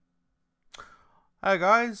Hi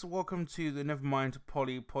guys, welcome to the Nevermind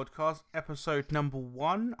Polly podcast, episode number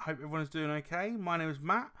 1. Hope everyone's doing okay. My name is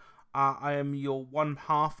Matt. I am your one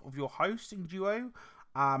half of your hosting duo.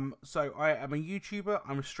 So I am a YouTuber,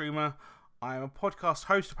 I'm a streamer, I am a podcast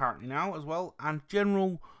host apparently now as well, and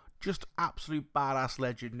general, just absolute badass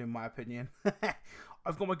legend in my opinion.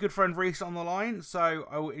 I've got my good friend Rhys on the line, so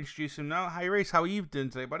I will introduce him now. Hey Rhys, how are you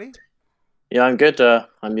doing today, buddy? Yeah, I'm good.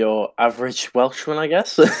 I'm your average Welshman, I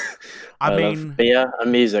guess. I I love mean, beer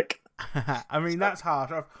and music. I mean that's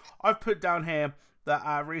harsh. I've put down here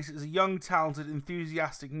that Reese is a young, talented,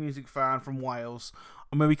 enthusiastic music fan from Wales.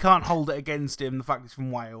 I mean, we can't hold it against him the fact he's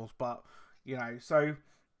from Wales, but you know. So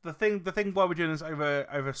the thing why we're doing this over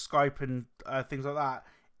Skype and things like that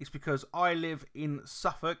is because I live in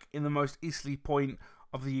Suffolk, in the most easterly point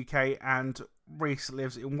of the UK, and Reese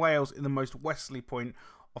lives in Wales, in the most westerly point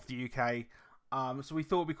of the UK. So we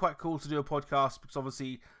thought it'd be quite cool to do a podcast because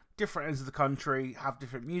obviously different ends of the country have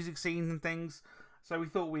different music scenes and things. So we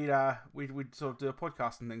thought we'd sort of do a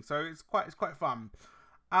podcast and things. So it's quite fun.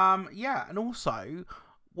 Yeah, and also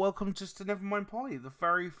welcome just to Nevermind Polly, the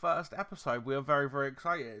very first episode. We are very very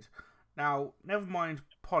excited. Now, Nevermind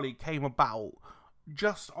Polly came about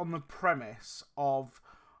just on the premise of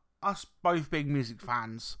us both being music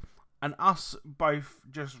fans and us both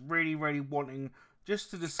just really really wanting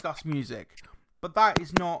just to discuss music. But that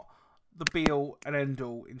is not the be all and end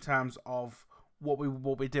all in terms of what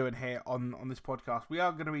we're doing here on this podcast. We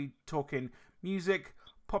are going to be talking music,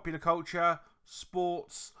 popular culture,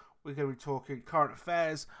 sports. We're going to be talking current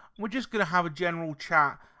affairs. We're just going to have a general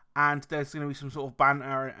chat, and there's going to be some sort of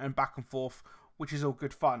banter and back and forth, which is all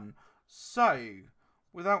good fun. So,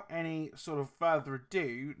 without any sort of further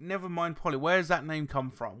ado, Nevermind Polly. Where's that name come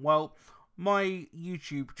from? Well, my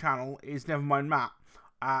YouTube channel is Nevermind Matt,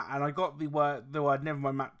 and I got the word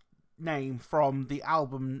Nevermind Matt name from the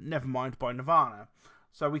album Nevermind by Nirvana.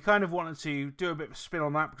 So we kind of wanted to do a bit of a spin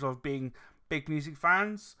on that because of being big music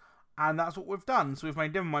fans, and that's what we've done. So we've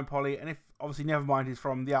made Nevermind Polly, and if obviously Nevermind is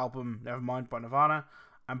from the album Nevermind by Nirvana,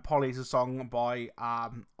 and Polly is a song by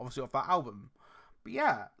obviously off that album. But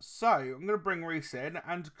yeah, so I'm going to bring Rhys in,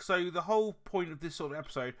 and so the whole point of this sort of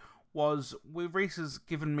episode was Rhys has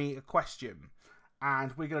given me a question,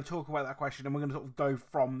 and we're going to talk about that question, and we're going to sort of go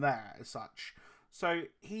from there as such. So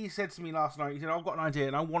he said to me last night, he said, I've got an idea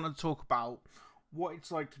and I want to talk about what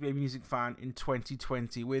it's like to be a music fan in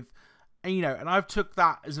 2020 with, and, you know, and I've took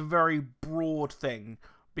that as a very broad thing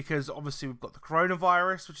because obviously we've got the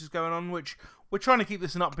coronavirus, which is going on, which we're trying to keep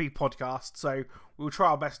this an upbeat podcast. So we'll try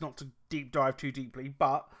our best not to deep dive too deeply,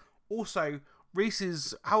 but also Rhys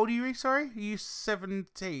is, how old are you, Rhys? Sorry? Are you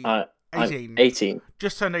 17? I'm 18? 18.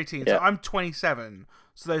 Just turned 18. So Yeah, I'm 27.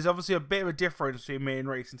 So there's obviously a bit of a difference between me and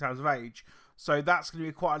Rhys in terms of age. So that's going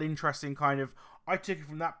to be quite an interesting kind of. I took it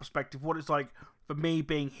from that perspective, what it's like for me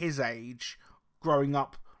being his age, growing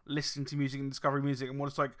up, listening to music and discovering music, and what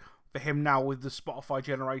it's like for him now with the Spotify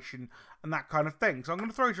generation and that kind of thing. So I'm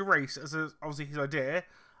going to throw it to Reese as obviously his idea,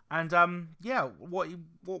 and yeah,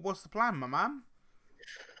 what's the plan, my man?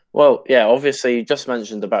 well, yeah. Obviously, you just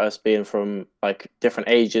mentioned about us being from like different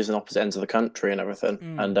ages and opposite ends of the country and everything.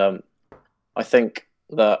 And Mm. I think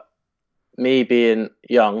that me being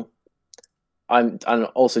young, I'm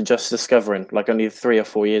also just discovering. Like only 3 or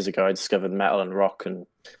 4 years ago, I discovered metal and rock and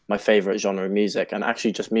my favorite genre of music, and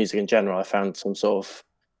actually just music in general. I found some sort of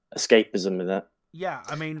escapism in it. Yeah,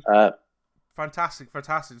 I mean, Uh, fantastic,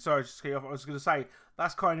 fantastic. Sorry, just to cut you off. I was going to say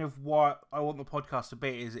that's kind of what I want the podcast to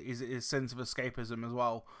be is a sense of escapism as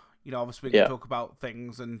well. You know, obviously we can yeah, talk about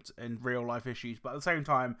things and real life issues, but at the same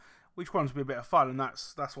time, we just want it to be a bit of fun, and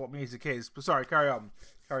that's what music is. But sorry, carry on.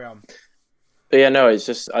 but yeah, no, it's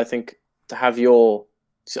just I think to have your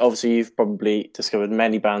so obviously you've probably discovered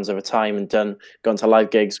many bands over time and gone to live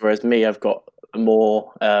gigs, whereas me, I've got a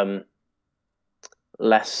more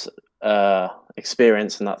less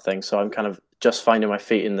experience in that thing, so I'm kind of just finding my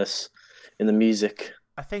feet in this in the music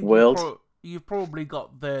I think world. you've probably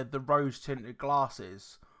got the rose tinted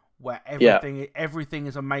glasses where Yeah, everything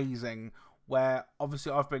is amazing. Where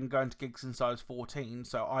obviously I've been going to gigs since I was 14,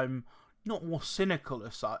 so I'm not more cynical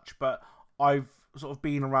as such, but I've sort of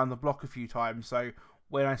been around the block a few times. So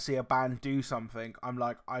when I see a band do something, I'm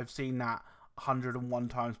like, I've seen that 101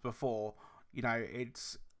 times before. You know,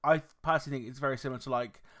 I personally think it's very similar to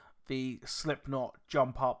like the Slipknot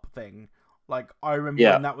jump up thing. Like I remember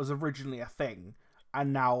yeah, when that was originally a thing,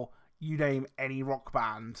 and now you name any rock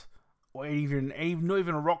band, or even not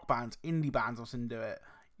even a rock band, indie bands I've seen do it.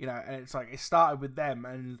 You know, and it's like it started with them,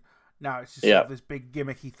 and now it's just sort yeah. of this big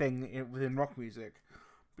gimmicky thing within rock music.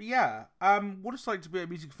 But yeah, what it's like to be a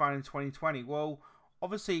music fan in 2020? Well,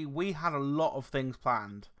 obviously we had a lot of things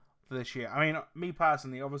planned for this year. I mean, me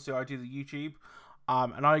personally, obviously, I do the YouTube,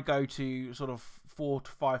 and I go to sort of 4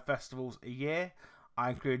 to 5 festivals a year.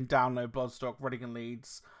 I include Download, Bloodstock, Reading and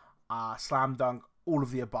Leeds, Slam Dunk, all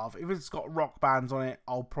of the above. If it's got rock bands on it,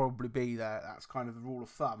 I'll probably be there. That's kind of the rule of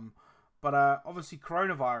thumb. But obviously,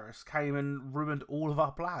 coronavirus came and ruined all of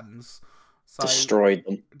our plans. So,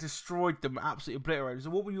 destroyed them, absolutely obliterated. So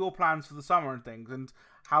what were your plans for the summer and things? And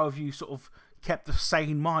how have you sort of kept a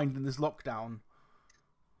sane mind in this lockdown?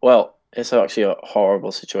 Well, it's actually a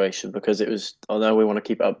horrible situation because it was. I know we want to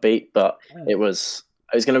keep it upbeat, but it was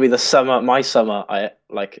going to be the summer. My summer. I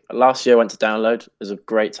like last year. I went to Download. It was a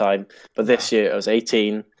great time. But this year I was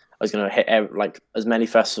 18. I was going to hit like as many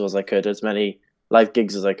festivals as I could, as many live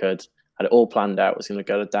gigs as I could. Had it all planned out. I was going to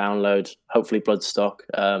go to Download. Hopefully Bloodstock.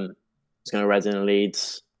 I was going to Reading and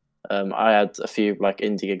Leeds. I had a few like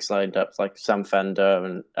indie gigs lined up, like Sam Fender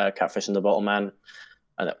and Catfish and the Bottle Man,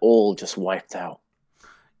 and it all just wiped out.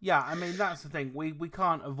 Yeah, I mean, that's the thing. We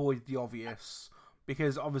can't avoid the obvious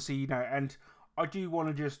because obviously, you know, and I do want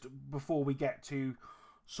to just, before we get to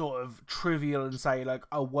sort of trivial and say like,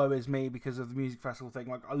 oh, woe is me because of the music festival thing,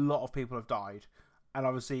 like a lot of people have died. And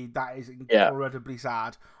obviously that is incredibly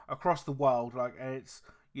sad across the world. Like, and it's,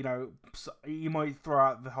 you know, you might throw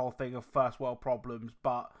out the whole thing of first world problems,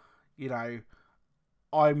 but, you know,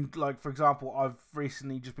 I'm like, for example, I've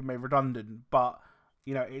recently just been made redundant, but,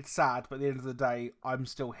 you know, it's sad, but at the end of the day, I'm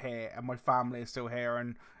still here, and my family is still here,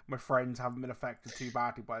 and my friends haven't been affected too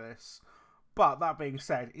badly by this. But that being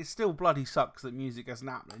said, it still bloody sucks that music isn't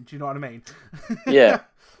happening. Do you know what I mean? Yeah,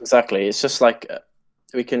 exactly. It's just like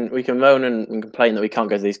we can moan and complain that we can't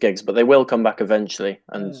go to these gigs, but they will come back eventually,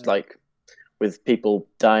 and like with people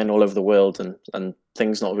dying all over the world and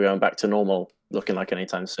things not going back to normal, looking like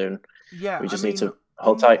anytime soon. Yeah, we just need to on,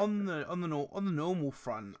 hold tight. On the normal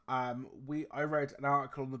front, I read an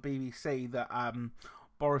article on the BBC that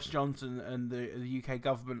Boris Johnson and the UK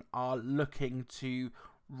government are looking to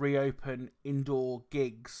reopen indoor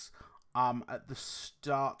gigs at the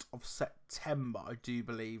start of September, I do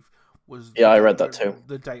believe was I read that too.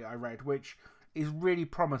 The date I read, which is really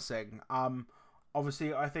promising.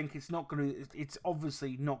 Obviously, I think it's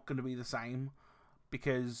obviously not going to be the same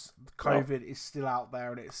because COVID is still out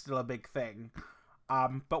there and it's still a big thing.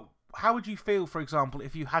 But how would you feel, for example,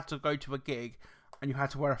 if you had to go to a gig and you had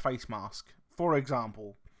to wear a face mask, for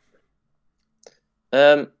example?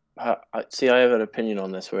 I have an opinion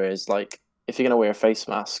on this, whereas like if you're going to wear a face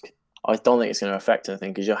mask, I don't think it's going to affect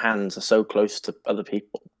anything because your hands are so close to other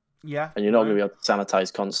people. Yeah, and you're not going to be able to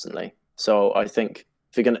sanitize constantly. So I think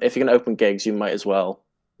if you're going to open gigs, you might as well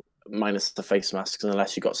minus the face masks,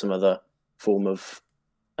 unless you've got some other form of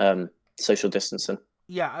social distancing.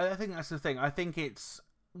 Yeah, I think that's the thing. I think it's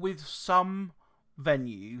with some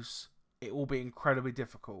venues, it will be incredibly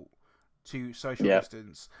difficult to social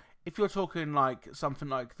distance. If you're talking like something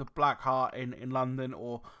like the Black Heart in London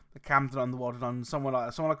or the Camden Underworld in London, someone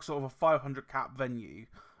like sort of a 500 cap venue,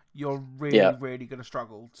 you're really going to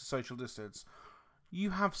struggle to social distance. You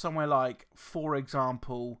have somewhere like, for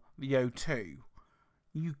example, the O2,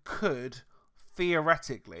 you could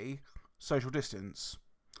theoretically social distance.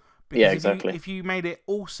 Because exactly. If you made it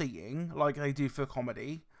all seating like they do for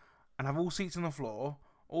comedy, and have all seats on the floor,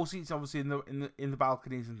 all seats obviously in the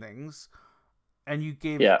balconies and things, and you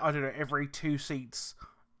give I don't know, every 2 seats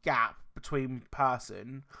gap between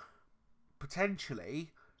person,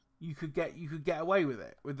 potentially you could get away with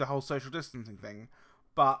it with the whole social distancing thing.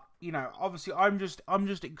 But, you know, obviously I'm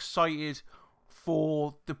just excited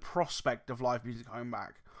for the prospect of live music coming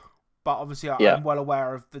back. But obviously I'm well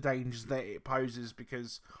aware of the dangers that it poses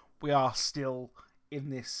because we are still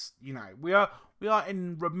in this, you know, we are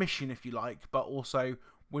in remission, if you like, but also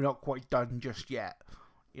we're not quite done just yet,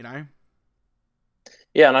 you know?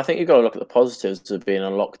 Yeah, and I think you've got to look at the positives of being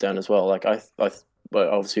on lockdown as well. Like well,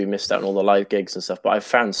 obviously we missed out on all the live gigs and stuff, but I've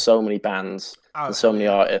found so many bands and so many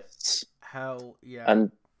artists. Hell yeah.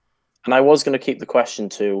 And I was going to keep the question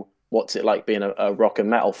to what's it like being a rock and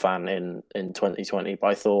metal fan in 2020, but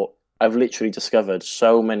I thought I've literally discovered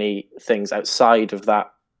so many things outside of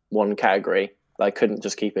that one category that I couldn't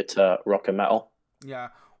just keep it to rock and metal. Yeah.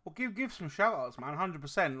 Well, give some shout outs, man.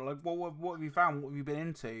 100%. Like, what have you found? What have you been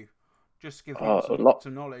into? Just to give people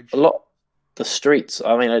some knowledge. A lot. The Streets.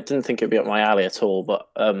 I mean, I didn't think it'd be up my alley at all, but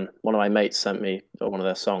one of my mates sent me one of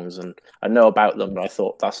their songs, and I know about them, but I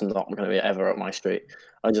thought that's not going to be ever up my street.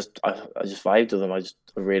 I just vibed with them. I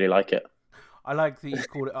really like it. I like that you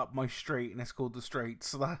called it Up My Street and it's called The Streets.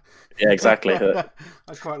 So that... Yeah, exactly.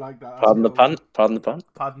 I quite like that. Pardon the pun. Pardon the pun.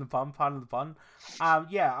 Pardon the pun. Pardon the pun.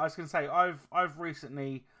 Yeah, I was going to say I've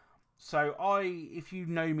recently. So if you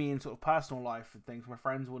know me in sort of personal life and things, my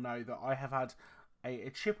friends will know that I have had a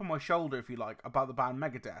chip on my shoulder, if you like, about the band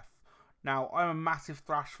Megadeth. Now, I'm a massive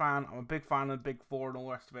thrash fan. I'm a big fan of the Big Four and all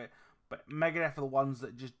the rest of it. But Megadeth are the ones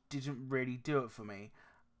that just didn't really do it for me.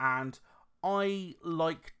 And I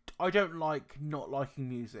don't like not liking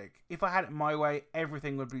music. If I had it my way,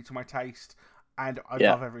 everything would be to my taste, and I'd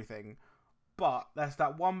love everything. But there's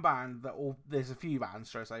that one band there's a few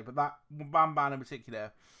bands, should I say, but that one band in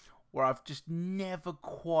particular where I've just never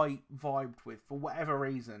quite vibed with for whatever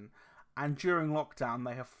reason. And during lockdown,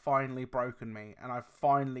 they have finally broken me, and I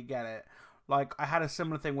finally get it. Like, I had a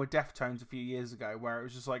similar thing with Deftones a few years ago, where it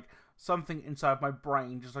was just like something inside my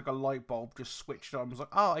brain, just like a light bulb, just switched on. I was like,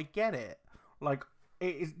 oh, I get it. Like,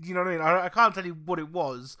 you know what I mean? I can't tell you what it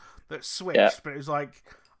was that switched, but it was like,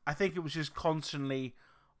 I think it was just constantly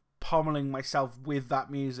pummeling myself with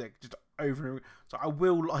that music, just over and over. So I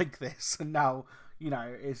will like this, and now,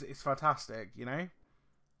 it's fantastic,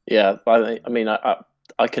 Yeah, I mean,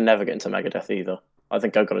 I can never get into Megadeth either. I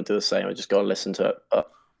think I've got to do the same. I just got to listen to it.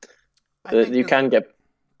 But you can get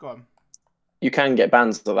Go on. You can get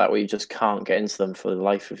bands like that where you just can't get into them for the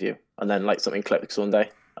life of you, and then like something clicks one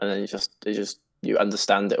day, and then you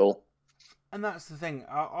understand it all. And that's the thing.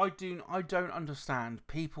 I don't understand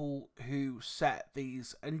people who set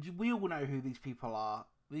these, and we all know who these people are.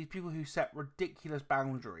 These people who set ridiculous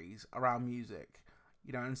boundaries around music,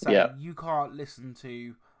 and say you can't listen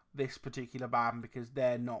to this particular band because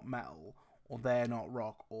they're not metal, or they're not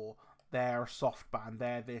rock, or they're a soft band,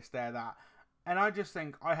 they're this, they're that. And I just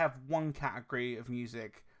think I have one category of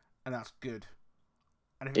music, and that's good.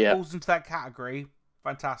 And if it falls into that category,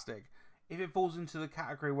 fantastic. If it falls into the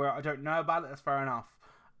category where I don't know about it, that's fair enough.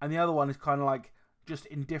 And the other one is kind of like just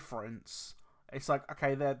indifference. It's like,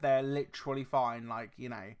 okay, they're literally fine. Like,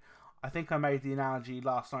 I think I made the analogy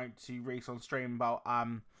last night to Rhys on stream about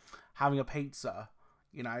having a pizza.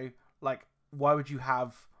 Like, why would you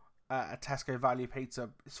have a Tesco value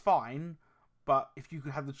pizza? It's fine, but if you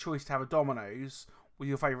could have the choice to have a Domino's with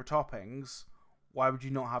your favourite toppings, why would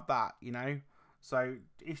you not have that? So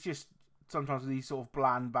it's just sometimes these sort of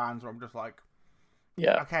bland bands where I'm just like,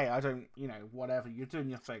 okay, I don't, whatever, you're doing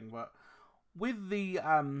your thing. But with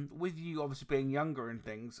with you obviously being younger and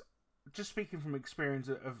things, just speaking from experience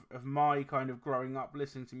of my kind of growing up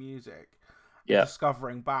listening to music, and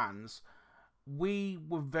discovering bands, we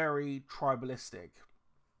were very tribalistic,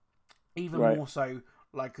 even more so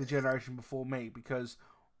like the generation before me, because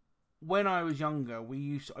when I was younger, I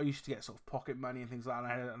used to get sort of pocket money and things like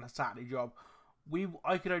that, and I had a Saturday job.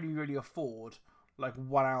 I could only really afford like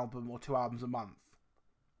one album or two albums a month.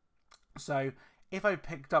 So if I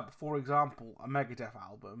picked up, for example, a Megadeth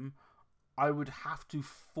album, I would have to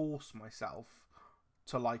force myself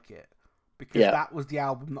to like it, because that was the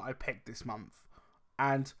album that I picked this month,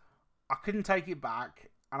 and I couldn't take it back,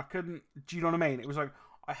 and I couldn't. Do you know what I mean? It was like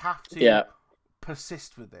I have to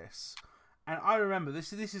persist with this. And I remember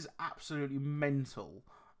this is absolutely mental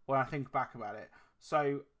when I think back about it.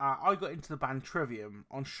 So I got into the band Trivium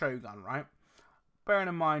on Shogun, right? Bearing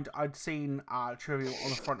in mind I'd seen Trivium on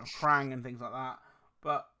the front of Krang and things like that,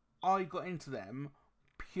 but I got into them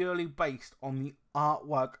purely based on the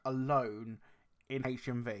artwork alone in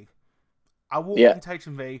HMV. I walked into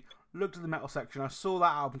HMV, looked at the metal section, I saw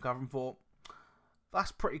that album cover and thought,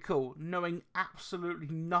 that's pretty cool, knowing absolutely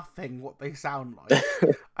nothing what they sound like.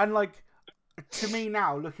 And like, to me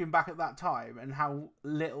now, looking back at that time and how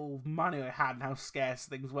little money I had and how scarce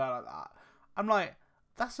things were like that, I'm like,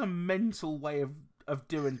 that's a mental way of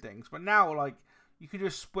doing things. But now, like, you can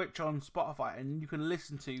just switch on Spotify and you can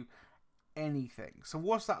listen to anything. So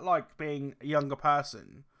what's that like being a younger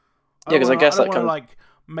person? Yeah, because I guess I don't want to like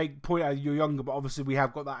point out you're younger, but obviously we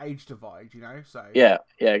have got that age divide, So yeah,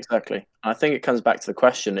 exactly. I think it comes back to the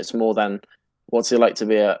question. It's more than what's it like to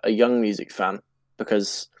be a young music fan,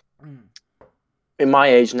 because in my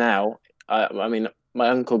age now, I mean, my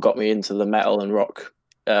uncle got me into the metal and rock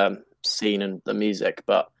scene and the music,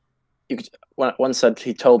 but one said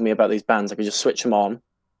he told me about these bands, I could just switch them on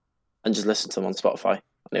and just listen to them on Spotify,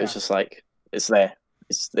 and it was just like it's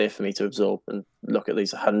there for me to absorb and look at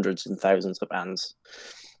these hundreds and thousands of bands.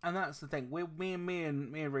 And that's the thing. Me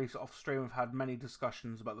and Rhys off stream have had many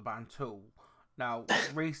discussions about the band Tool. Now,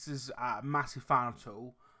 Rhys is a massive fan of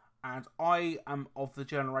Tool, and I am of the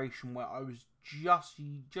generation where I was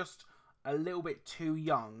just a little bit too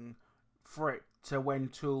young for it to when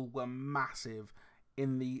Tool were massive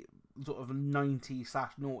in the sort of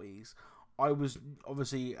 90s/noughties. I was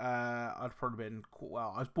obviously I'd probably been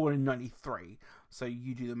I was born in 93, so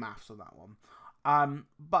you do the maths on that one.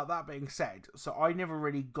 But that being said, so I never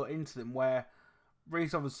really got into them, where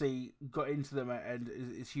Rhys obviously got into them and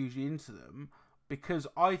is hugely into them, because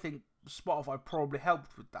I think Spotify probably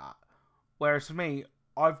helped with that. Whereas for me,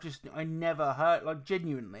 I never heard, like,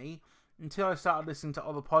 genuinely, until I started listening to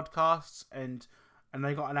other podcasts and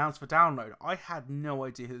they got announced for download. I had no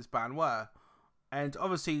idea who this band were. And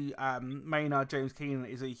obviously, Maynard James Keenan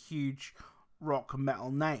is a huge rock and metal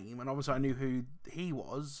name, and obviously I knew who he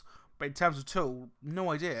was. But in terms of Tool, no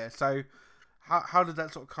idea. So how did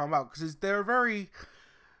that sort of come about? Because they're a very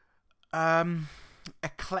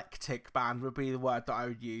eclectic band would be the word that I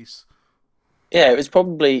would use. Yeah, it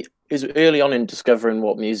was early on in discovering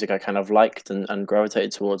what music I kind of liked and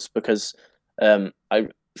gravitated towards, because I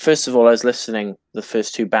first of all I was listening. The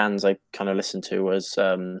first two bands I kind of listened to was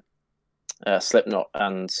Slipknot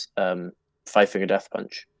and Five Finger Death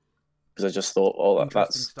Punch, because I just thought, oh,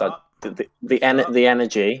 Interesting start. The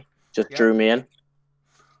energy just drew me in.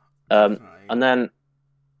 And then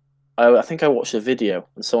I think I watched a video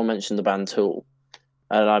and someone mentioned the band Tool,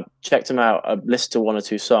 and I checked them out. I listened to one or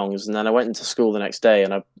two songs, and then I went into school the next day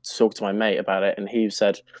and I talked to my mate about it, and he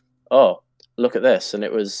said, "Oh, look at this!" And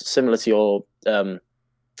it was similar to your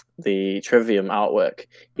the Trivium artwork.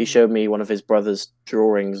 He showed me one of his brother's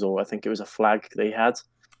drawings, or I think it was a flag that he had,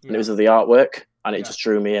 and it was of the artwork, and it just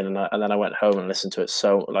drew me in. And then I went home and listened to it.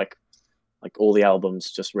 So like all the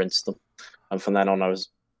albums, just rinsed them, and from then on I was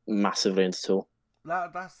massively into Tool.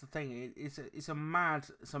 That's the thing. It's a mad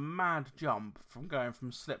jump from going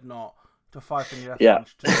from Slipknot to Five Finger Death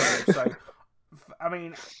Punch to Tool. So I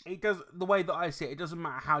mean, it does, the way that I see it, it doesn't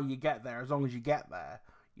matter how you get there as long as you get there.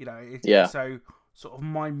 You know, so sort of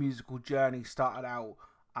my musical journey started out.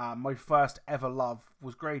 My first ever love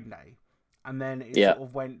was Green Day, and then it sort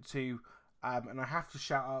of went to, and I have to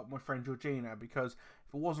shout out my friend Georgina, because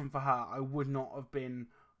if it wasn't for her, I would not have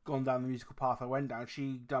gone down the musical path I went down.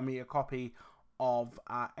 She done me a copy of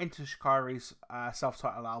Enter Shikari's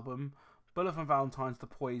self-titled album, Bullet for Valentine's, The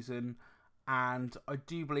Poison, and I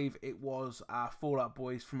do believe it was Fall Out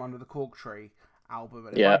Boys from Under the Cork Tree album.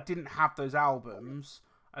 And if I didn't have those albums,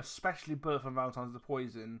 especially Bullet for Valentine's, The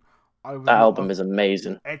Poison, I would. That album is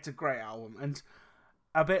amazing. It's a great album, and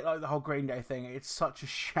a bit like the whole Green Day thing, it's such a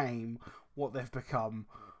shame what they've become.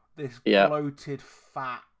 This bloated,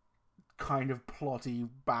 fat, kind of ploddy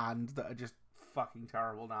band that are just fucking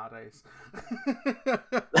terrible nowadays.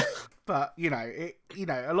 But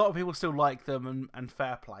a lot of people still like them, and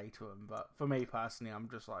fair play to them. But for me personally, I'm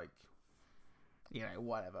just like,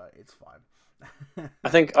 whatever, it's fine. I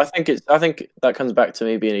think that comes back to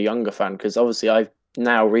me being a younger fan, because obviously I've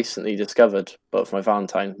now recently discovered But for My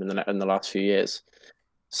Valentine in the last few years,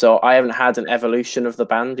 so I haven't had an evolution of the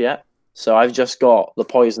band yet. So I've just got the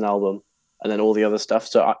Poison album and then all the other stuff.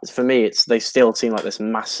 So for me, they still seem like this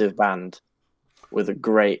massive band with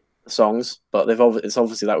great songs, but it's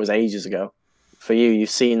obviously that was ages ago. For you, you've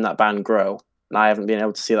seen that band grow, and I haven't been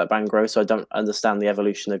able to see that band grow, so I don't understand the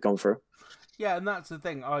evolution they've gone through. Yeah, and that's the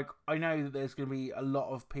thing. Like, I know that there's going to be a lot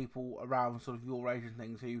of people around sort of your age and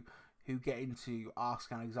things who get into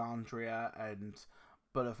Ask Alexandria and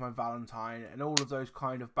Bullet for My Valentine and all of those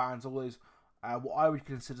kind of bands, all those what I would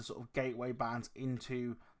consider sort of gateway bands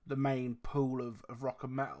into the main pool of rock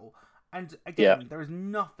and metal. And again, there is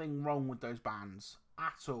nothing wrong with those bands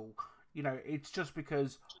at all. It's just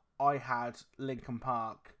because I had Linkin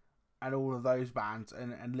Park and all of those bands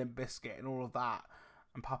and Limp Bizkit and all of that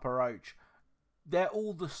and Papa Roach. They're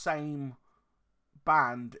all the same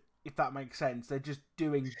band, if that makes sense. They're just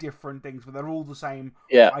doing different things, but they're all the same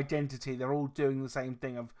identity. They're all doing the same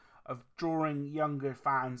thing of drawing younger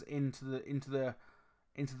fans into the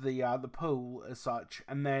pool as such,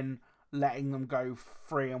 and then letting them go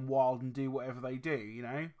free and wild and do whatever they do.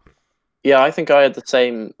 Yeah, I think I had the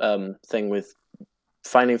same thing with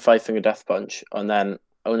finding Five Finger Death Punch, and then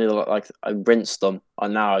only I rinsed them,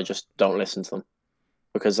 and now I just don't listen to them,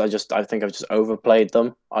 because I think I've just overplayed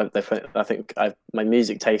them. I think my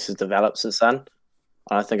music taste has developed since then,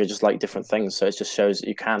 and I think I just like different things. So it just shows that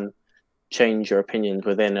you can change your opinions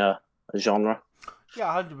within a genre.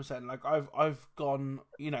 Yeah, 100%. Like I've gone,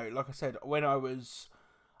 like I said, when I was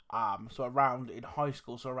so around in high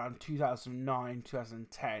school, so around 2009,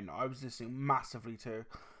 2010, I was listening massively to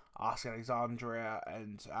Ask Alexandria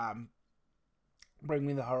and Bring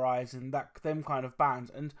Me the Horizon, them kind of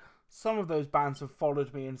bands, and some of those bands have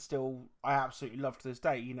followed me and still I absolutely love to this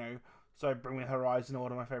day. So Bring Me the Horizon are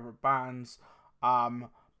one of my favourite bands,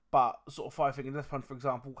 but sort of Five Finger Death Punch, for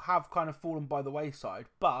example, have kind of fallen by the wayside.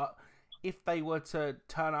 But if they were to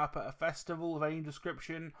turn up at a festival of any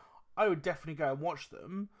description, I would definitely go and watch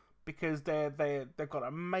them, because they've got an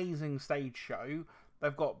amazing stage show.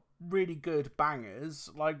 They've got really good bangers.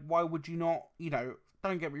 Like, why would you not?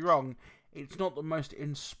 Don't get me wrong, it's not the most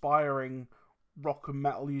inspiring rock and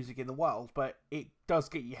metal music in the world, but it does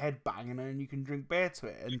get your head banging and you can drink beer to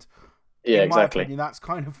it. And Yeah, In my exactly. opinion, that's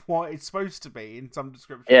kind of what it's supposed to be in some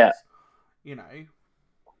Yeah, descriptions. You know.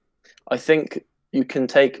 I think you can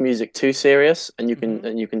take music too serious, and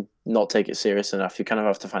Mhm. you can not take it serious enough. You kind of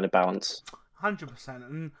have to find a balance. 100%.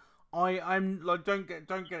 And I'm like, don't get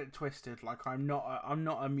it twisted. Like, I'm not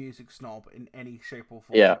a music snob in any shape or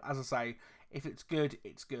Yeah, form. As I say, if it's good,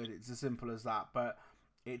 it's good. It's as simple as that. But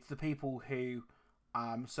it's the people who,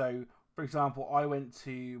 so for example, I went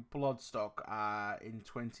to Bloodstock in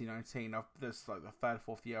 2019. This like the third,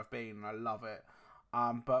 fourth year I've been, and I love it.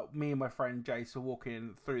 But me and my friend Jace were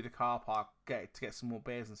walking through the car park to get some more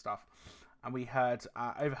beers and stuff, and we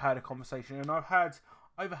overheard a conversation, and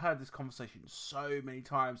overheard this conversation so many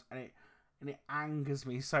times, and it angers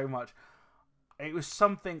me so much. It was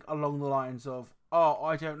something along the lines of, "Oh,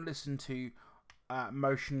 I don't listen to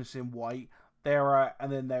Motionless in White."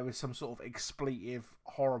 And then there was some sort of expletive,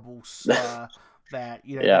 horrible slur there.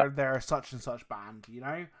 You know, yeah. they're a such and such band. You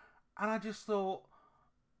know, and I just thought,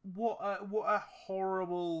 what a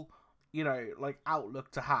horrible, like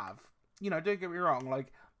outlook to have. You know, don't get me wrong.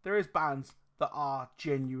 Like, there is bands that are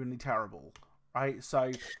genuinely terrible, right?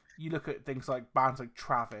 So you look at things like bands like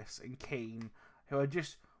Travis and Keane, who are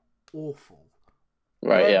just awful.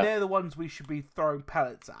 Right, yeah. They're the ones we should be throwing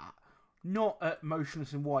pellets at, not at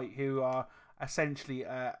Motionless in White, who are essentially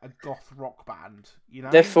a goth rock band. You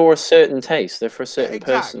They're know? for a certain taste. They're for a Yeah, certain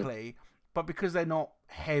person. exactly. But because they're not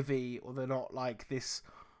heavy, or they're not like this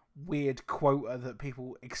weird quota that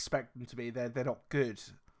people expect them to be, they're not good.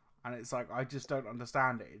 And it's like, I just don't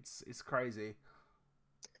understand it. It's crazy.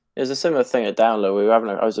 There's a similar thing at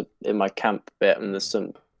Download. I was in my camp bit, and there's Mm.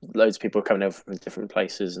 some loads of people coming over from different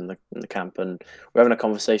places in the camp, and we're having a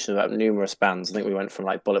conversation about numerous bands. I think we went from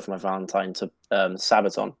like Bullet for My Valentine to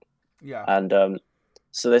Sabaton, Yeah. and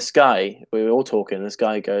so this guy, we were all talking. This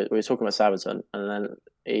guy goes, we were talking about Sabaton, and then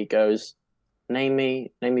he goes, name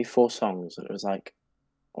me four songs," and it was like,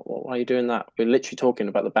 why are you doing that? We're literally talking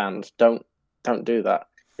about the band. Don't do that.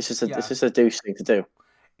 It's Yeah. just a douche thing to do.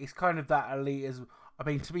 It's kind of that elitism. I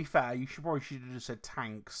mean, to be fair, should have just said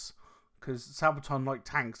Tanks, because Sabaton like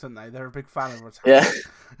tanks, don't they? They're a big fan of a Yeah,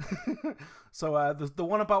 tank. So the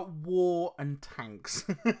one about war and tanks,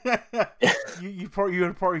 you would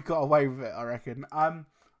have probably got away with it, I reckon.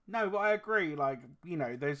 No, but I agree. Like,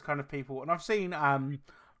 those kind of people, and I've seen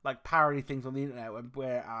like parody things on the internet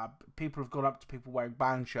where people have gone up to people wearing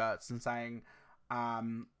band shirts and saying,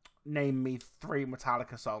 name me three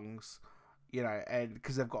Metallica songs, and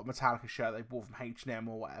because they've got a Metallica shirt they bought from H&M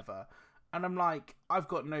or whatever. And I'm like, I've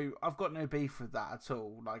got no beef with that at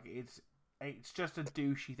all. Like, it's just a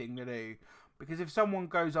douchey thing to do, because if someone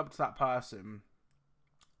goes up to that person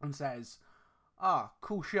and says, "Ah,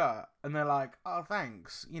 cool shirt," and they're like, "Oh,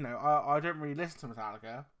 thanks," I don't really listen to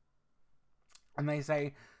Metallica, and they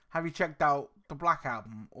say, "Have you checked out the Black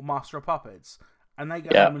Album or Master of Puppets?" and they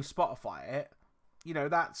go yeah, home and Spotify it,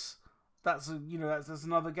 that's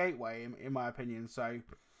another gateway in my opinion. So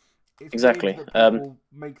it's weird exactly. that people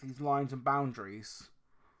make these lines and boundaries.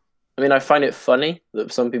 I mean, I find it funny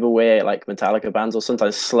that some people wear like Metallica bands or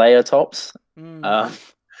sometimes Slayer tops Mm. um,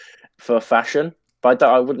 for fashion, but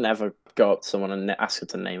I wouldn't ever go up to someone and ask her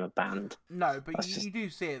to name a band. No, but That's just you do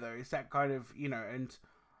see it though. It's that kind of, and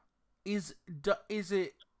is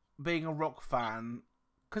it being a rock fan?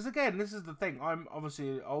 Because again, this is the thing. I'm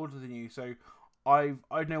obviously older than you, so I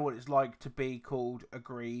know what it's like to be called a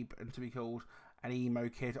greeb and to be called an emo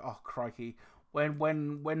kid. Oh crikey!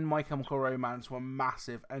 When My Chemical Romance were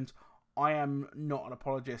massive, and I am not an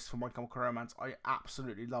apologist for My Chemical Romance. I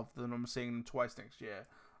absolutely love them. I'm seeing them twice next year,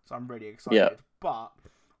 so I'm really yeah. excited. But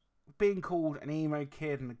being called an emo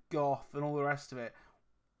kid and a goth and all the rest of it,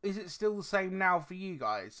 is it still the same now for you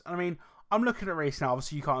guys? I mean, I'm looking at Reese now.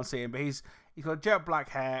 Obviously, you can't see him, but he's got jet black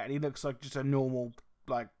hair and he looks like just a normal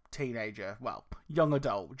like teenager. Well, young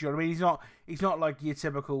adult. Do you know what I mean? He's not like your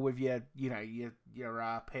typical with your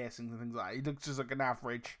piercings and things like that. He looks just like an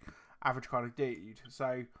average kind of dude.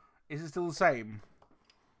 So, is it still the same?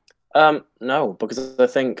 No, because I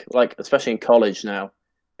think like especially in college now,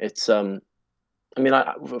 it's I mean,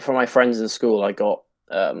 for my friends in school, I got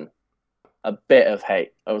a bit of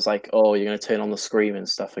hate. I was like, "Oh, you're going to turn on the screaming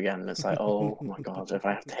stuff again." And it's like, "Oh my god, if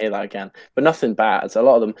I have to hear that again." But nothing bad. A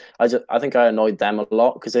lot of them, I think I annoyed them a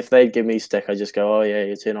lot because if they'd give me stick, I just go, "Oh yeah,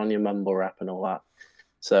 you turn on your mumble rap and all that."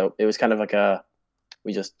 So it was kind of like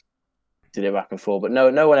we just did it back and forth. But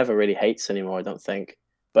no one ever really hates anymore. I don't think.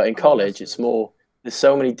 But in Oh, that's college, it's good. more. There's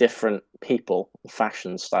so many different people,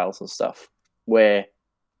 fashion styles and stuff, where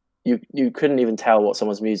you couldn't even tell what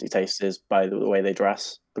someone's music taste is by the way they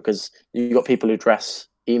dress because you got people who dress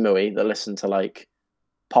emo-y that listen to like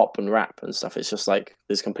pop and rap and stuff. It's just like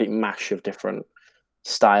this complete mash of different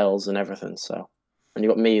styles and everything. So, and you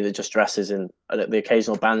got me that just dresses in the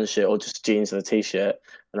occasional band shirt or just jeans and a t-shirt,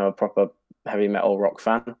 and I'm a proper heavy metal rock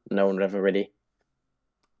fan. No one would ever really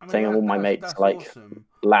I mean, think. And all my mates that's are like awesome.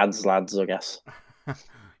 lads, I guess.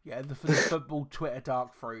 Yeah, the football Twitter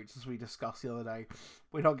dark fruits, as we discussed the other day.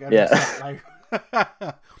 We're not going into Yeah, that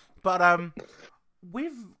though. But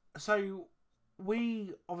with so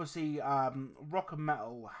we obviously rock and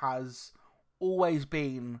metal has always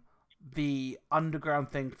been the underground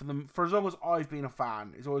thing for them for as long as I've been a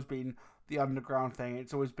fan. It's always been the underground thing.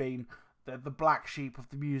 It's always been the black sheep of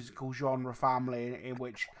the musical genre family in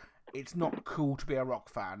which it's not cool to be a rock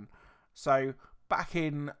fan. So back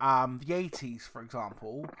in the 80s, for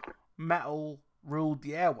example, metal ruled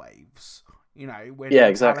the airwaves. You know, when yeah,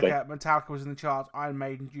 exactly. Metallica was in the charts, Iron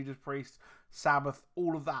Maiden, Judas Priest, Sabbath,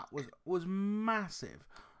 all of that was massive.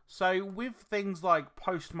 So with things like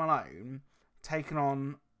Post Malone taking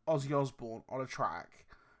on Ozzy Osbourne on a track,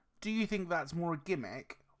 do you think that's more a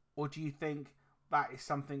gimmick, or do you think that is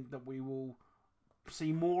something that we will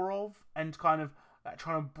see more of and kind of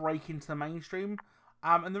trying to break into the mainstream?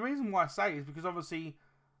 And the reason why I say is because obviously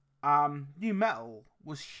new metal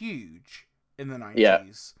was huge in the Yeah,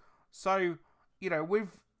 90s. So, you know,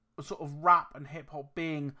 with sort of rap and hip hop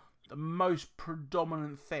being the most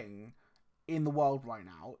predominant thing in the world right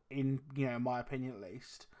now, in, you know, my opinion at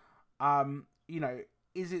least, you know,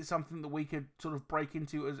 is it something that we could sort of break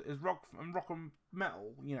into as rock and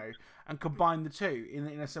metal, you know, and combine the two in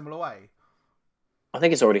a similar way? I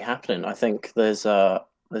think it's already happening. I think there's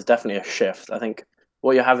definitely a shift. I think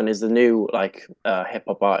what you're having is the new like hip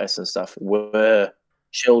hop artists and stuff were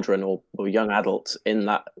children or young adults in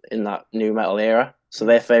that new metal era. So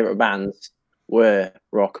their Mm. favorite bands were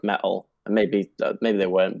rock metal, and maybe they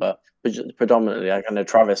weren't, but predominantly, like I know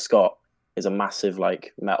Travis Scott is a massive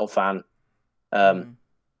like metal fan. Um, Mm.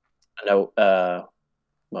 I know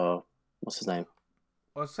well, what's his name?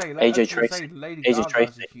 I was AJ going to say Tracy. Lady AJ Gaga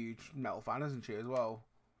is a Tracy. huge metal fan, isn't she, as well?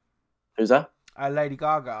 Who's that? Lady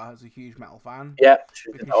Gaga is a huge metal fan Yeah,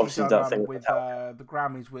 she did because she obviously done that thing with with Metallica. the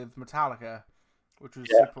Grammys with Metallica, which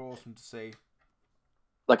was Yeah. super awesome to see.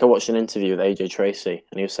 Like I watched an interview with AJ Tracy,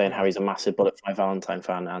 and he was saying how Yeah, he's a massive Bullet for My Valentine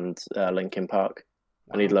fan and Linkin Park,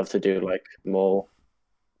 and he'd wow. love to do like more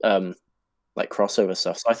um, like crossover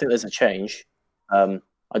stuff. So I think there's a change.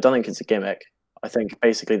 I don't think it's a gimmick. I think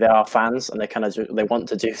basically they are fans and they kind of they want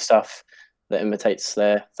to do stuff that imitates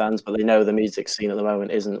their fans, but they know the music scene at the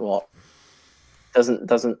moment isn't what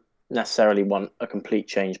doesn't necessarily want a complete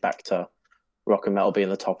change back to rock and metal being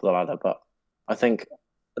the top of the ladder. But I think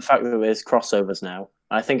the fact that there's crossovers now,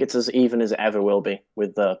 I think it's as even as it ever will be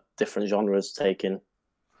with the different genres taking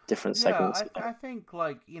different Yeah, segments. I think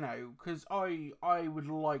like you know because I would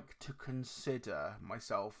like to consider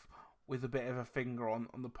myself with a bit of a finger on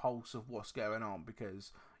the pulse of what's going on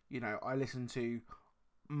because you know I listen to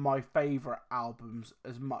my favorite albums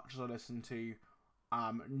as much as I listen to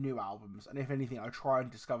new albums, and if anything, I try and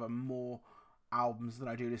discover more albums than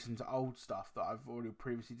I do listen to old stuff that I've already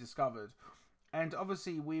previously discovered. And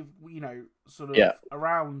obviously, we've you know sort of Yeah,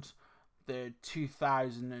 around the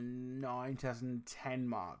 2009 2010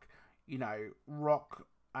 mark, you know,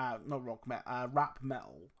 not rock metal, rap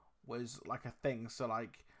metal was like a thing. So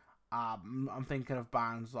like, I'm thinking of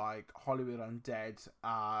bands like Hollywood Undead,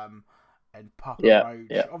 and Papa yeah, Roach.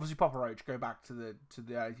 yeah, Obviously, Papa Roach go back to the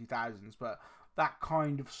early 2000s, but that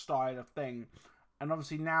kind of style of thing. And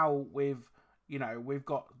obviously now with you know we've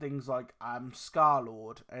got things like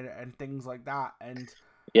Scarlord and things like that, and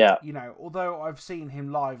yeah. you know although I've seen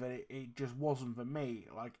him live and it just wasn't for me.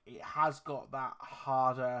 Like it has got that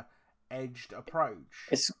harder edged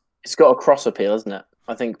approach. It's it's got a cross appeal, isn't it?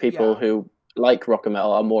 I think people Yeah, who like rock and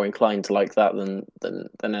metal are more inclined to like that than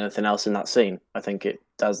anything else in that scene. I think it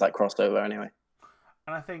does that crossover anyway.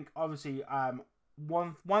 and I think obviously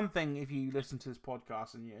one thing if you listen to this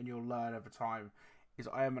podcast and you'll learn over time is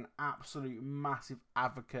I am an absolute massive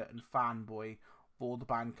advocate and fanboy for the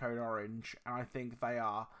band Code Orange, and I think they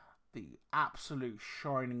are the absolute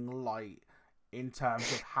shining light in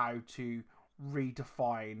terms of how to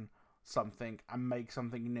redefine something and make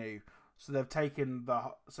something new. So they've taken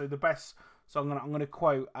the best. So I'm gonna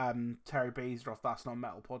quote Terry Beazer off That's Not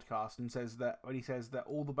Metal podcast and says that when he says that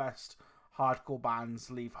all the best hardcore bands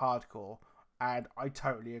leave hardcore, and I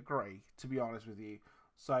totally agree. To be honest with you,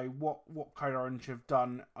 so what Code Orange have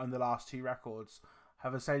done on the last two records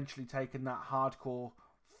have essentially taken that hardcore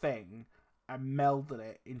thing and melded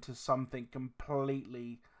it into something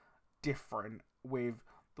completely different with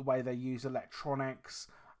the way they use electronics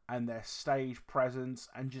and their stage presence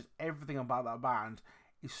and just everything about that band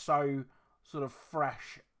is so sort of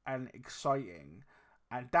fresh and exciting.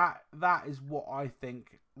 And that is what I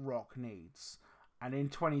think rock needs. And in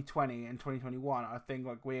 2020 and 2021, I think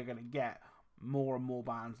like we are going to get more and more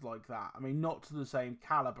bands like that. I mean, not to the same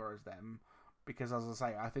caliber as them, because as I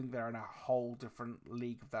say, I think they're in a whole different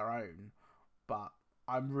league of their own. But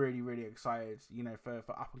I'm really, really excited, for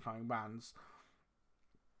up and coming bands.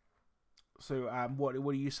 So, what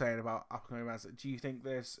are you saying about up and coming bands? Do you think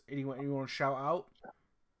there's anyone you want to shout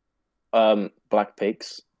out? Black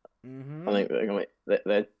Peaks. Mm-hmm. I think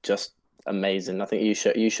they're just amazing. I think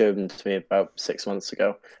you showed them to me about 6 months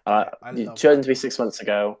ago. You showed them to me 6 months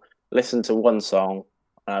ago. Listened to one song,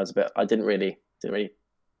 and I didn't really.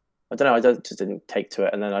 I don't know. Just didn't take to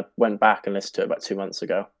it, and then I went back and listened to it about 2 months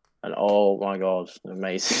ago, and oh my god,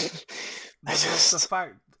 amazing! The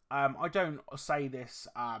fact, I don't say this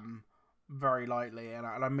very lightly, and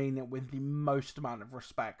I mean it with the most amount of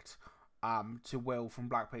respect to Will from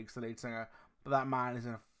Black Peaks, the lead singer, but that man is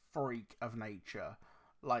a freak of nature.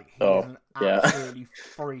 Like, he is an absolutely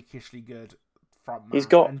freakishly good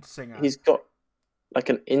frontman and singer. He's got like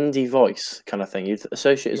an indie voice kind of thing. You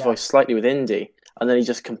associate his voice slightly with indie, and then he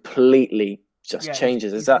just completely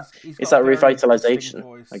changes. Is that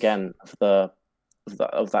revitalization again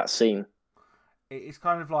of that scene? It's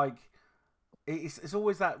kind of like it's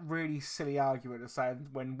always that really silly argument of saying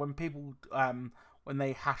when people when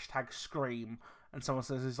they hashtag scream and someone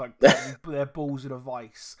says it's like their balls in a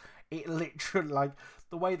vice. It literally, like,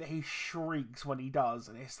 the way that he shrieks when he does,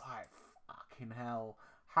 and it's like, fucking hell.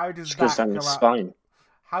 How does that come out? Spine.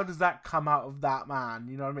 How does that come out of that man?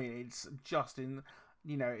 You know what I mean? It's just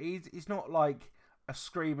he's not like a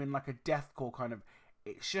screaming like a deathcore kind of.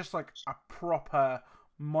 It's just like a proper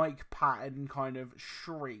Mike Patton kind of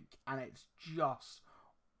shriek, and it's just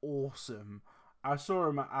awesome. I saw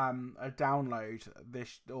him at a download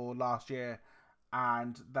last year,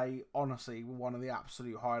 and they honestly were one of the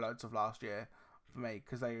absolute highlights of last year for me,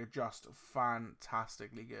 because they are just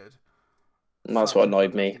fantastically good. And that's what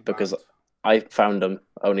annoyed me, because I found them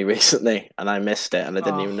only recently and I missed it, and I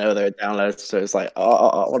didn't even know they were downloads. So it's like,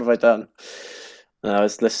 what have I done? And I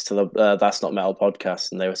was listening to the That's Not Metal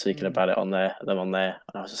podcast, and they were speaking about it on there, and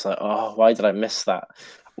I was just like, why did I miss that?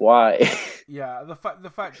 Why? Yeah, the fact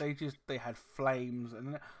they had flames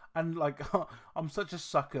and like, I'm such a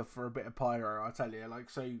sucker for a bit of pyro, I tell you. Like,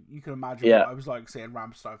 so you can imagine what I was like seeing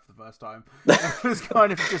Rammstein for the first time. It was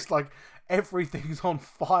kind of just like, everything's on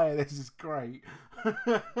fire. This is great.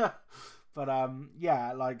 But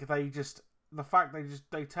like, the fact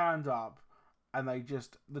they turned up, and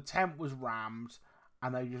the tent was rammed,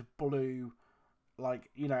 and they just blew, like,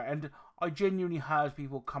 and I genuinely heard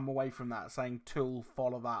people come away from that saying Tool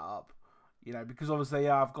follow that up, because obviously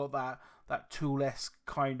I've got that Tool-esque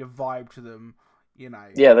kind of vibe to them,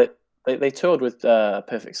 Yeah, they toured with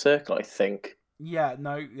Perfect Circle, I think. Yeah,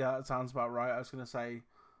 that sounds about right. I was gonna say,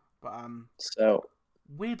 but so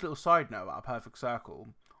weird little side note about a Perfect Circle.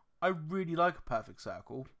 I really like a Perfect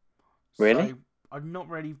Circle. Really? So I'm not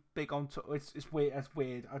really big on. It's weird. It's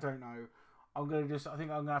weird. I don't know. I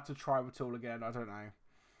think I'm gonna have to try with Tool again. I don't know.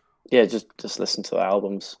 Yeah, just listen to the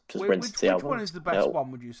albums. Rinse the albums. Which one is the best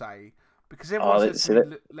one, would you say? Because everyone says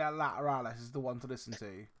Lateralis is the one to listen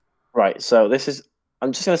to. Right. So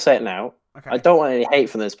I'm just gonna say it now. Okay. I don't want any hate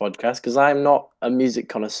from this podcast, because I'm not a music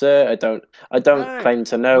connoisseur. I don't claim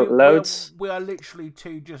to know loads. We are literally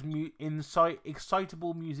two just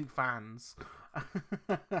excitable music fans.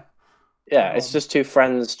 Yeah, it's just two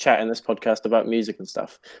friends chatting this podcast about music and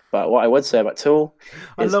stuff. But what I would say about Tool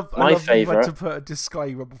is my favorite. You had to put a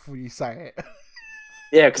disclaimer before you say it.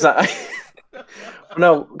 Yeah, because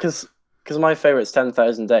my favorite is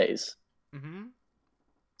 10,000 Days. Mm-hmm.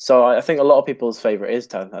 So I think a lot of people's favorite is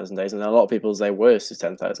 10,000 Days, and a lot of people's their worst is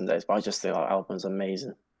 10,000 Days. But I just think that album's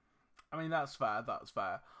amazing. I mean, that's fair.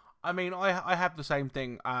 I mean, I have the same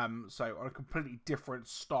thing. So on a completely different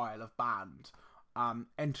style of band.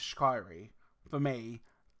 Enter Shikari, for me,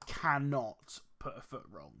 cannot put a foot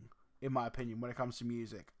wrong, in my opinion, when it comes to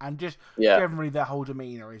music. And just generally their whole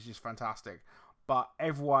demeanour is just fantastic. But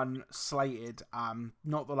everyone slated,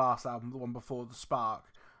 not the last album, the one before, The Spark.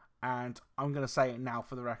 And I'm going to say it now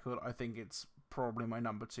for the record, I think it's probably my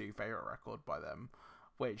number 2 favourite record by them.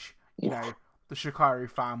 Which, the Shikari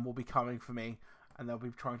fan will be coming for me, and they'll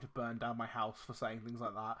be trying to burn down my house for saying things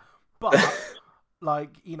like that. But,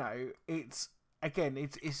 like, it's... Again,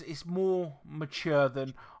 it's more mature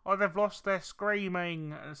than they've lost their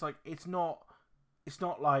screaming, and it's like it's not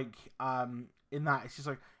like in that it's just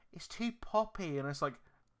like it's too poppy, and it's like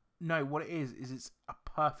no, what it is it's a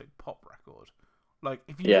perfect pop record. Like,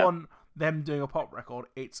 if you want them doing a pop record,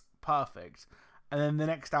 it's perfect. And then the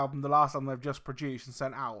next album, the last album they've just produced and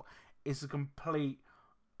sent out, is a complete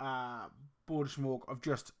Border Schmork of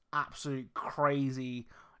just absolute crazy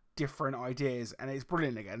different ideas, and it's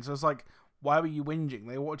brilliant again. So it's like, why were you whinging?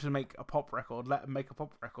 They wanted to make a pop record. Let them make a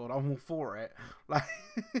pop record. I'm all for it. Like,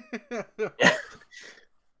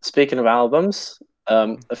 Speaking of albums,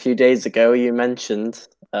 a few days ago you mentioned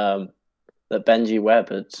that Benji Webb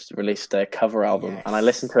had released their cover album, and I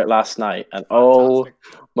listened to it last night, and fantastic. oh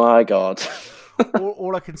my god.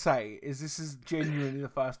 all I can say is this is genuinely the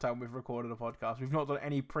first time we've recorded a podcast. We've not done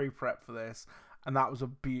any pre-prep for this, and that was a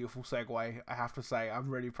beautiful segue, I have to say. I'm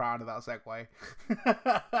really proud of that segue.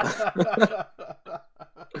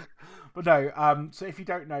 But no, so if you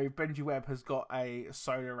don't know, Benji Webb has got a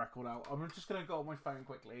solo record out. I'm just going to go on my phone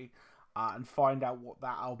quickly and find out what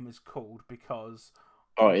that album is called, because...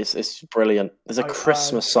 Oh, it's brilliant. There's a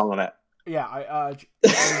Christmas song on it. Yeah, I urge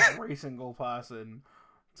every single person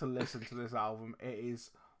to listen to this album. It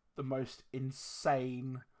is the most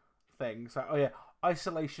insane thing. So,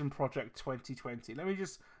 Isolation Project 2020. Let me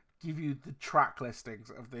just give you the track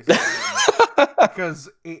listings of this album, because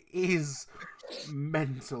it is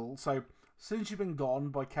mental. So, Since You've Been Gone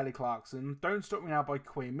by Kelly Clarkson, Don't Stop Me Now by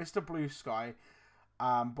Queen, Mr. Blue Sky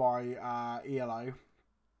by ELO,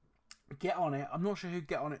 Get On It. I'm not sure who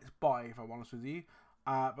Get On It is by, if I'm honest with you.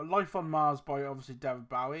 But Life on Mars by, obviously, David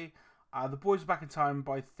Bowie. The Boys Are Back in Time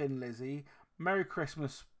by Thin Lizzy. Merry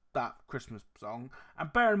Christmas, that Christmas song.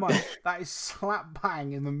 And bear in mind, that is slap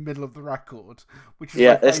bang in the middle of the record. Which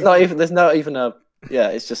is there's not even a... Yeah,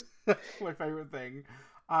 it's just... my favourite thing.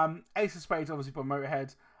 Ace of Spades, obviously, by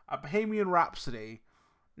Motorhead. Bohemian Rhapsody.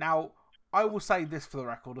 Now, I will say this for the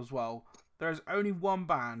record as well. There is only one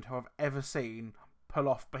band who I've ever seen pull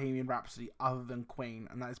off Bohemian Rhapsody other than Queen,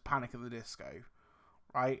 and that is Panic at the Disco.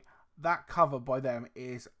 Right? That cover by them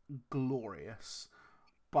is glorious.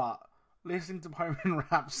 But listening to Bohemian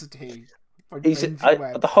Rhapsody by Benji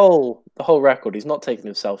Webb, the whole record, he's not taking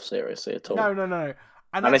himself seriously at all. No.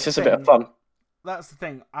 And it's just a bit of fun. That's the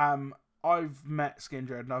thing. I've met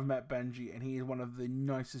Skindred and I've met Benji, and he is one of the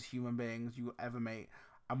nicest human beings you will ever meet.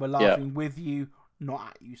 And we're laughing with you, not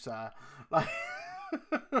at you, sir. Like,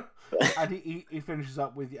 and he finishes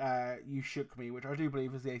up with You Shook Me, which I do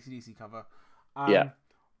believe is the AC/DC cover.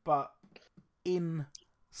 But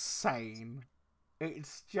insane.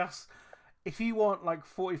 It's just, if you want like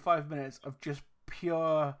 45 minutes of just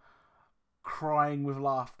pure crying with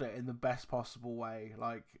laughter in the best possible way,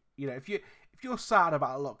 like, you know, if you're sad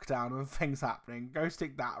about a lockdown and things happening, go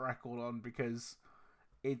stick that record on, because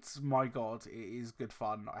it's, my god, it is good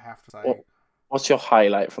fun, I have to say. What's your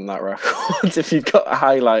highlight from that record? If you've got a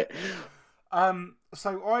highlight.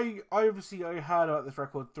 So I heard about this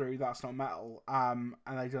record through That's Not Metal, and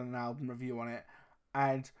they done an album review on it,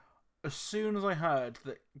 and as soon as I heard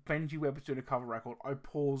that Benji Webb was doing a cover record, I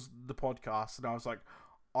paused the podcast and I was like,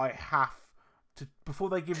 I have to, before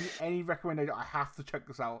they give me any recommendation, I have to check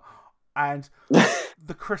this out. And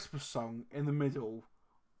the Christmas song in the middle,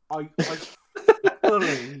 I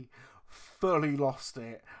fully lost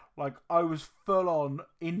it. Like, I was full on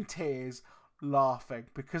in tears laughing,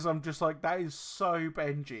 because I'm just like, that is so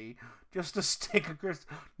Benji. Just to stick a Christmas,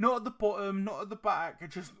 not at the bottom, not at the back,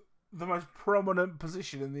 just the most prominent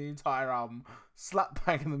position in the entire album, slap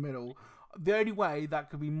bang in the middle. The only way that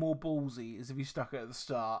could be more ballsy is if you stuck it at the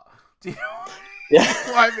start. Do you know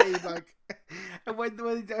what I mean? Like, and when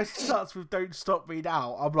it starts with "Don't Stop Me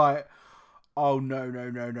Now," I'm like, oh no,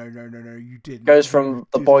 you didn't. Goes from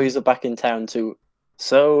 "The Boys Are Back in Town" to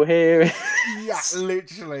 "So Here." Yeah,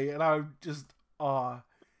 literally, and I'm just,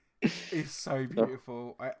 it's so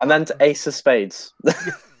beautiful. And then to Ace of Spades.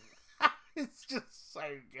 It's just so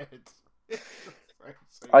good.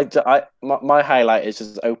 My highlight is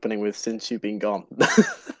just opening with "Since You've Been Gone."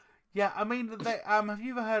 Yeah, I mean, have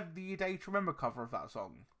you ever heard the "Day to Remember" cover of that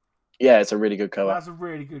song? Yeah, it's a really good cover. That's a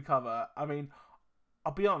really good cover. I mean,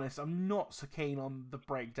 I'll be honest, I'm not so keen on the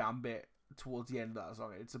breakdown bit towards the end of that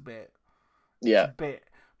song. It's a bit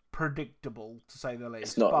predictable, to say the least.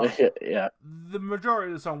 It's not, but yeah. The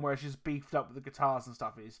majority of the song, where she's beefed up with the guitars and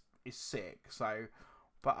stuff, is sick. So,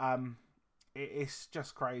 but it's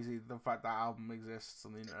just crazy the fact that album exists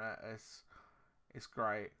on the internet. It's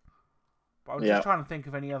great. But I was just trying to think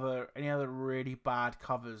of any other really bad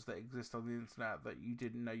covers that exist on the internet that you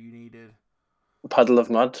didn't know you needed. Puddle of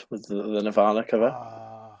Mud with the Nirvana cover.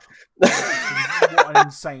 What an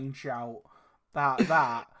insane shout!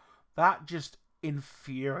 That just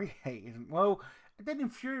infuriated. Well, it didn't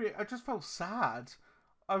infuriate. I just felt sad.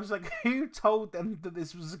 I was like, who told them that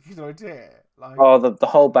this was a good idea? Like, the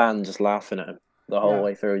whole band just laughing at him the whole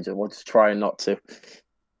way through, just trying not to.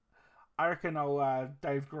 I reckon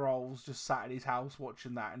Dave Grohl's just sat at his house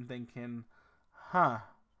watching that and thinking, huh,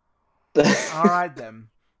 alright then.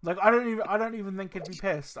 Like I don't even think he'd be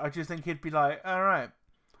pissed. I just think he'd be like, all right,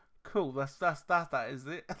 cool. That is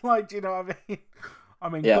it. Like, do you know what I mean? I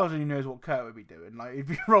mean, Yeah, God only knows what Kurt would be doing. Like, he'd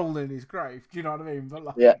be rolling in his grave. Do you know what I mean? But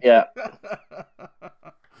like, yeah.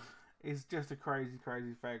 it's just a crazy,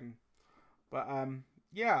 crazy thing. But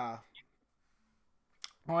yeah.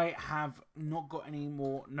 I have not got any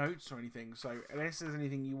more notes or anything. So unless there's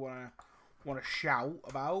anything you wanna shout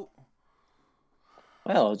about.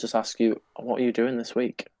 Well, I'll just ask you, what are you doing this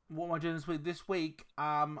week? What am I doing this week? This week,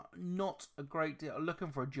 not a great deal.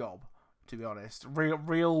 Looking for a job, to be honest.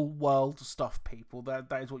 Real world stuff, people. That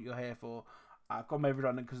is what you're here for. I've got made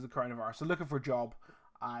redundant because of the coronavirus. So looking for a job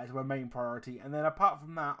is my main priority. And then apart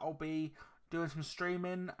from that, I'll be doing some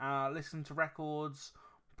streaming, listening to records,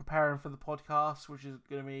 preparing for the podcast, which is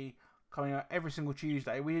going to be coming out every single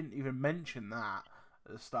Tuesday. We didn't even mention that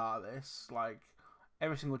at the start of this. Like,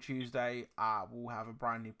 every single Tuesday, we'll have a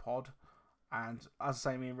brand new pod. And as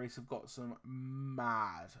I say, me and Rhys have got some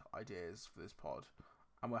mad ideas for this pod.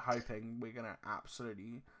 And we're hoping we're going to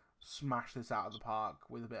absolutely smash this out of the park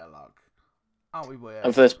with a bit of luck. Aren't we, boy?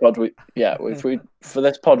 And for this pod, for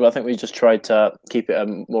this pod, I think we just tried to keep it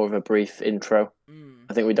more of a brief intro.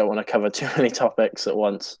 I think we don't want to cover too many topics at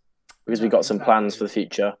once because we've got some plans for the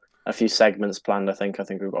future. A few segments planned. I think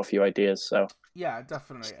we've got a few ideas. So yeah,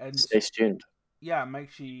 definitely. And stay tuned. Yeah, make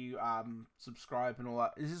sure you subscribe and all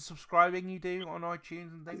that. Is it subscribing you do on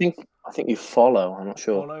iTunes and things? I think you follow. I'm not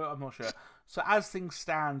sure. Follow? I'm not sure. So as things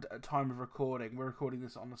stand at time of recording, we're recording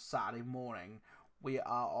this on a Saturday morning. We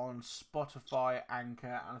are on Spotify,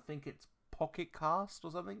 Anchor, and I think it's Pocket Cast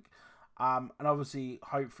or something. And obviously,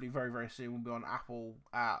 hopefully, very, very soon, we'll be on Apple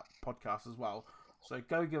Podcasts as well. So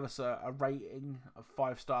go give us a rating of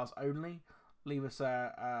 5 stars only. Leave us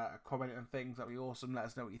a comment and things. That'd be awesome. Let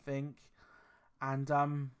us know what you think.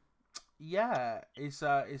 And yeah, it's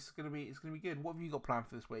gonna be good. What have you got planned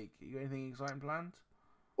for this week? You got anything exciting planned?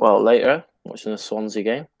 Well, later watching the Swansea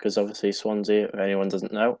game because obviously Swansea, if anyone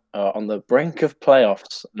doesn't know, are on the brink of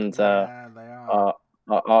playoffs, and Yeah, they are.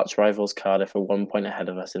 our arch rivals Cardiff are 1 point ahead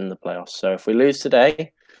of us in the playoffs. So if we lose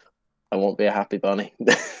today, I won't be a happy bunny.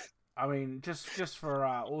 I mean, just for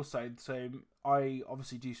also, so I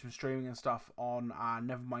obviously do some streaming and stuff on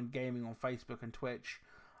Nevermind Gaming on Facebook and Twitch,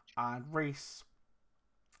 and Rhys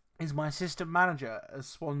is my assistant manager at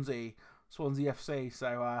Swansea FC.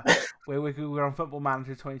 So we're on Football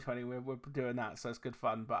Manager 2020. We're doing that, so it's good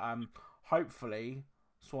fun. But hopefully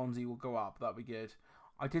Swansea will go up. That'd be good.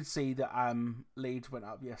 I did see that Leeds went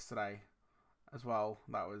up yesterday as well.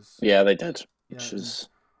 That was Yeah, they did. Which is,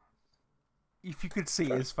 if you could see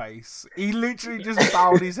his face, he literally just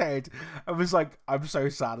bowed his head and was like, "I'm so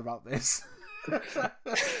sad about this."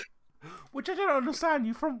 Which I don't understand.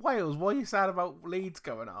 You're from Wales. Why are you sad about Leeds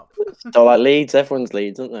going up? So like Leeds, everyone's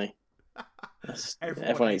Leeds, aren't they?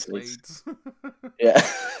 Everyone hates Leeds. Yeah.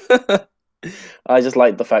 I just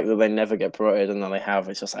like the fact that they never get promoted, and then they have.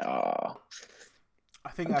 It's just like, I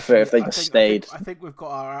think if they just stayed. I think we've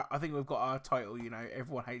got our title. You know,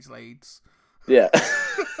 everyone hates Leeds. Yeah.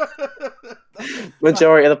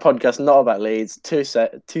 Majority of the podcast not about Leeds. Two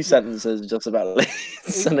sentences just about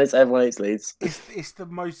Leeds, and it's everyone hates Leeds. It's the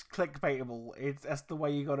most clickbaitable. That's the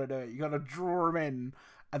way you got to do it. You got to draw them in,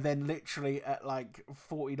 and then literally at like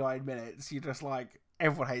 49 minutes, you're just like,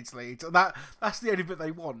 everyone hates Leeds. And that's the only bit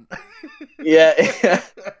they want. Yeah.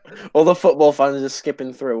 All the football fans are just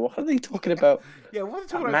skipping through. What are they talking about? Yeah, what are they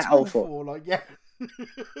talking about metal for? Like, yeah.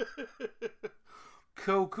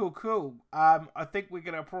 Cool. I think we're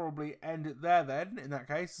gonna probably end it there then. In that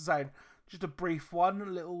case, so just a brief one, a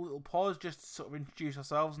little pause, just to sort of introduce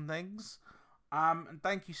ourselves and things. And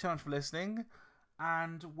thank you so much for listening,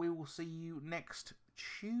 and we will see you next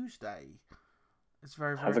Tuesday. It's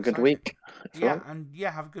very, very have a exciting. good week.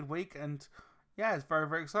 Have a good week, and yeah, it's very,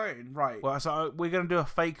 very exciting. Right. Well, so we're gonna do a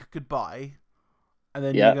fake goodbye, and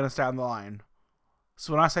then you're gonna stay on the line.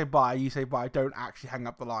 So when I say bye, you say bye. Don't actually hang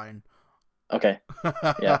up the line. Okay.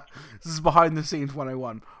 Yeah. This is behind the scenes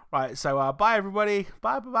 101. Right, so bye everybody.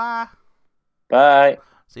 Bye. Bye.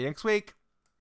 See you next week.